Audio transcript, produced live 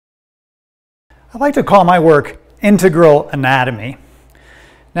I like to call my work integral anatomy.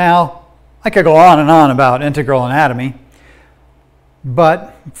 Now, I could go on and on about integral anatomy,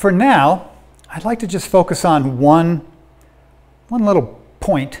 but for now, I'd like to just focus on one little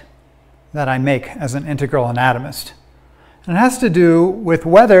point that I make as an integral anatomist. And it has to do with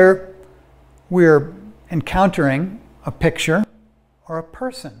whether we're encountering a picture or a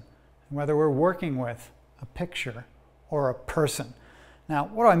person, and whether we're working with a picture or a person. Now,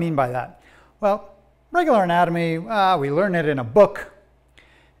 what do I mean by that? Well, regular anatomy, we learn it in a book,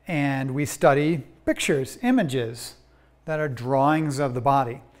 and we study pictures, images that are drawings of the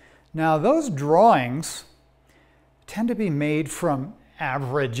body. Now, those drawings tend to be made from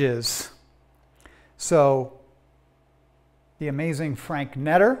averages. So, the amazing Frank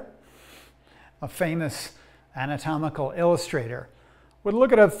Netter, a famous anatomical illustrator, would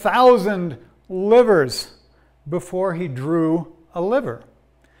look at 1,000 livers before he drew a liver.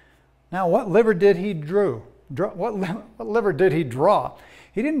 Now, what liver did he draw? What liver did he draw?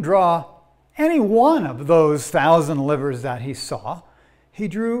 He didn't draw any one of those 1,000 livers that he saw. He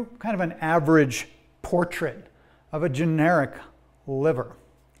drew kind of an average portrait of a generic liver.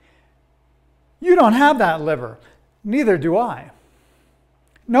 You don't have that liver. Neither do I.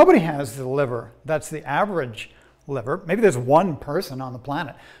 Nobody has the liver that's the average liver. Maybe there's one person on the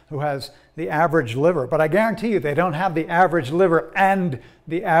planet who has the average liver, but I guarantee you they don't have the average liver and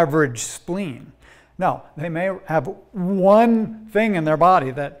the average spleen. No, they may have one thing in their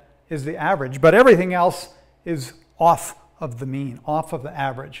body that is the average, but everything else is off of the mean, off of the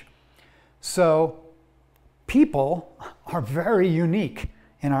average. So people are very unique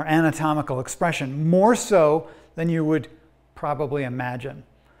in our anatomical expression, more so than you would probably imagine.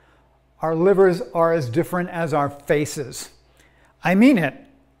 Our livers are as different as our faces. I mean it.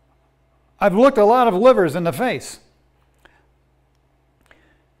 I've looked a lot of livers in the face.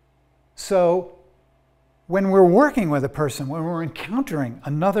 So when we're working with a person, when we're encountering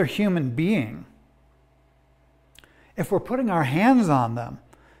another human being, if we're putting our hands on them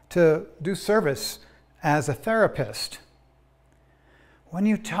to do service as a therapist, when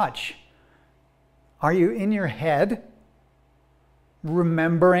you touch, are you in your head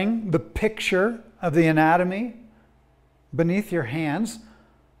remembering the picture of the anatomy beneath your hands?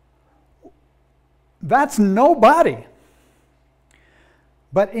 That's nobody.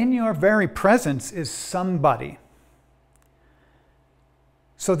 But in your very presence is somebody.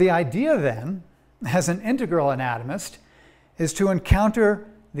 So the idea then, as an integral anatomist, is to encounter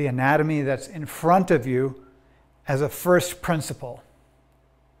the anatomy that's in front of you as a first principle.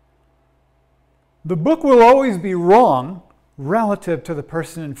 The book will always be wrong relative to the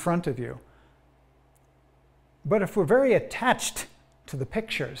person in front of you. But if we're very attached to the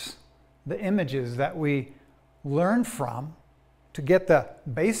pictures, the images that we learn from to get the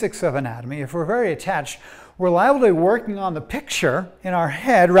basics of anatomy, if we're very attached, we're liable to be working on the picture in our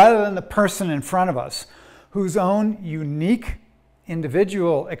head rather than the person in front of us, whose own unique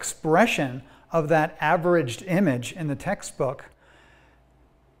individual expression of that averaged image in the textbook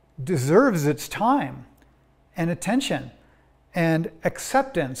deserves its time and attention and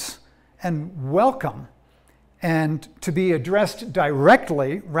acceptance and welcome, and to be addressed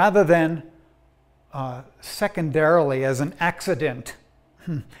directly rather than secondarily as an accident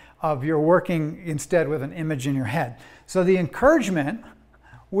of your working instead with an image in your head. So the encouragement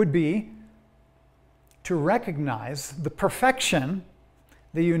would be to recognize the perfection,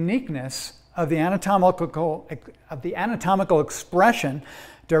 the uniqueness of the anatomical expression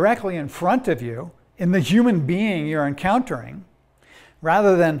directly in front of you in the human being you're encountering,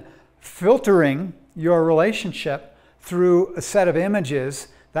 rather than filtering your relationship through a set of images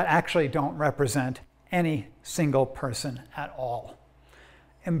that actually don't represent any single person at all.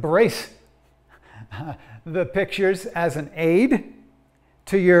 Embrace the pictures as an aid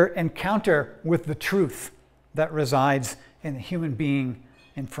to your encounter with the truth that resides in the human being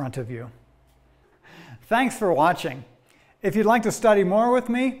in front of you. Thanks for watching. If you'd like to study more with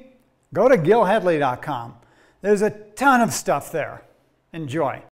me, go to gilhedley.com. There's a ton of stuff there. Enjoy.